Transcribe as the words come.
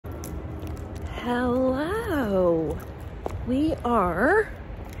Hello. We are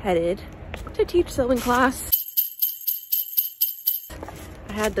headed to teach sewing class.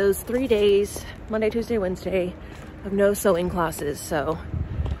 I had those 3 days, Monday, Tuesday, Wednesday, of no sewing classes. So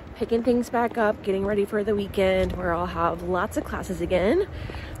picking things back up, getting ready for the weekend where I'll have lots of classes again.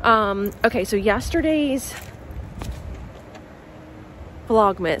 Okay, so yesterday's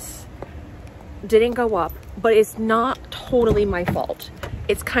Vlogmas didn't go up, but it's not totally my fault.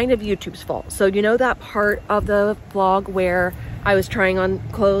 It's kind of YouTube's fault. So you know that part of the vlog where I was trying on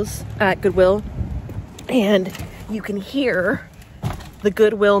clothes at Goodwill and you can hear the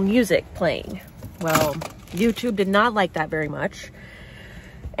Goodwill music playing? Well, YouTube did not like that very much.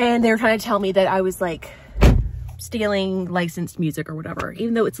 And they were trying to tell me that I was like stealing licensed music or whatever,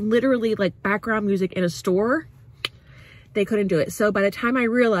 even though it's literally like background music in a store. They couldn't do it. So by the time I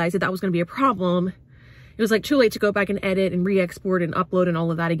realized that that was going to be a problem, it was like too late to go back and edit and re-export and upload and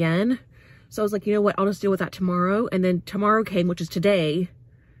all of that again. So I was like, you know what, I'll just deal with that tomorrow. And then tomorrow came, which is today,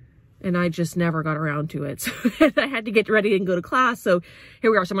 and I just never got around to it. So I had to get ready and go to class. So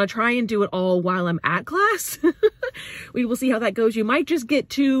here we are. So I'm going to try and do it all while I'm at class. We will see how that goes. You might just get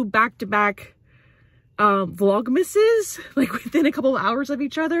 2 back-to-back Vlogmases, like within a couple of hours of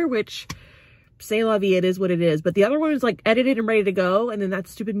each other, which c'est la vie, it is what it is. But the other one was like edited and ready to go. And then that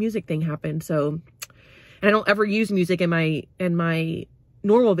stupid music thing happened. So, and I don't ever use music in my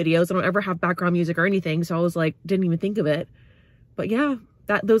normal videos. I don't ever have background music or anything. So I was like, didn't even think of it. But yeah,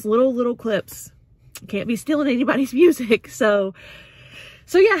 those little clips can't be stealing anybody's music. So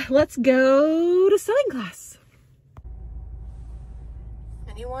yeah, let's go to sewing class.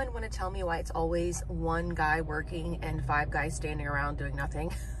 Anyone want to tell me why it's always 1 guy working and 5 guys standing around doing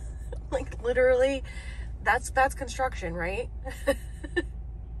nothing? Like literally, that's construction, right?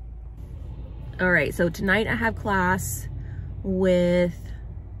 All right, so tonight I have class with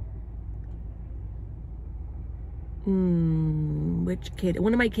which kid?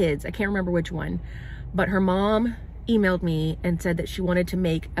 One of my kids. I can't remember which one, but her mom emailed me and said that she wanted to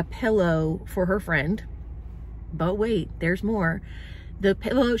make a pillow for her friend. But wait, there's more. The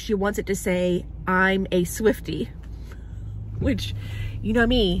pillow, she wants it to say, "I'm a Swiftie," which, you know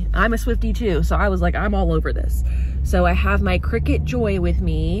me, I'm a Swiftie too. So I was like, I'm all over this. So I have my Cricut Joy with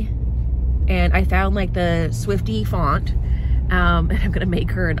me, and I found like the Swiftie font. And I'm gonna make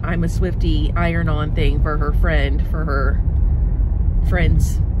her an "I'm a Swiftie" iron-on thing for her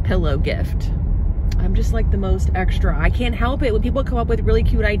friend's pillow gift. I'm just like the most extra. I can't help it when people come up with really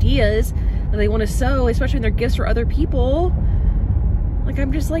cute ideas that they want to sew, especially when they're gifts for other people. Like,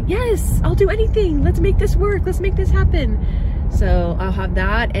 I'm just like, yes, I'll do anything. Let's make this work. Let's make this happen. So I'll have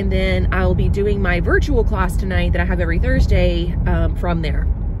that, and then I'll be doing my virtual class tonight that I have every Thursday from there,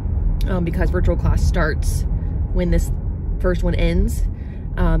 because virtual class starts when this first one ends.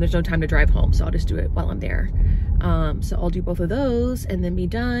 There's no time to drive home, so I'll just do it while I'm there. So I'll do both of those and then be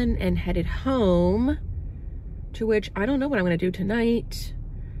done and headed home, to which I don't know what I'm gonna do tonight.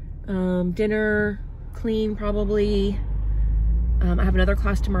 Dinner, clean probably. I have another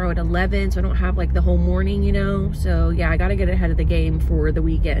class tomorrow at 11, so I don't have like the whole morning, you know? So yeah, I gotta get ahead of the game for the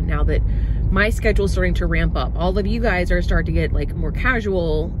weekend now that my schedule is starting to ramp up. All of you guys are starting to get like more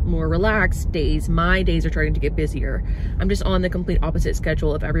casual, more relaxed days. My days are starting to get busier. I'm just on the complete opposite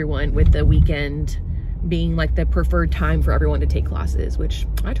schedule of everyone, with the weekend being like the preferred time for everyone to take classes, which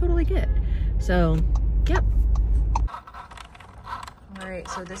I totally get. So, yep. All right,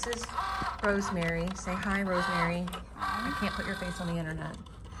 so this is Rosemary. Say hi, Rosemary. I can't put your face on the internet.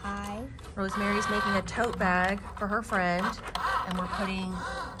 Hi. Rosemary's making a tote bag for her friend, and we're putting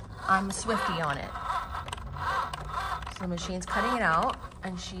 "I'm a Swiftie" on it. So the machine's cutting it out,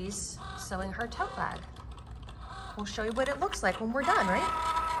 and she's sewing her tote bag. We'll show you what it looks like when we're done, right?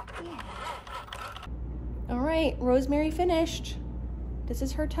 Yeah. All right, Rosemary finished. This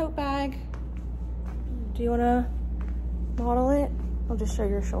is her tote bag. Do you want to model it? I'll just show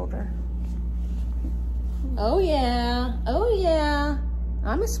your shoulder. Oh yeah, oh yeah.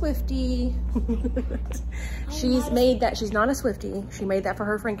 I'm a Swiftie. She's made that, she's not a Swiftie. She made that for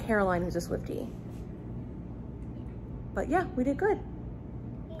her friend Caroline, who's a Swiftie. But yeah, we did good.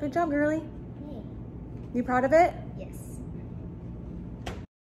 Good job, girly. You proud of it?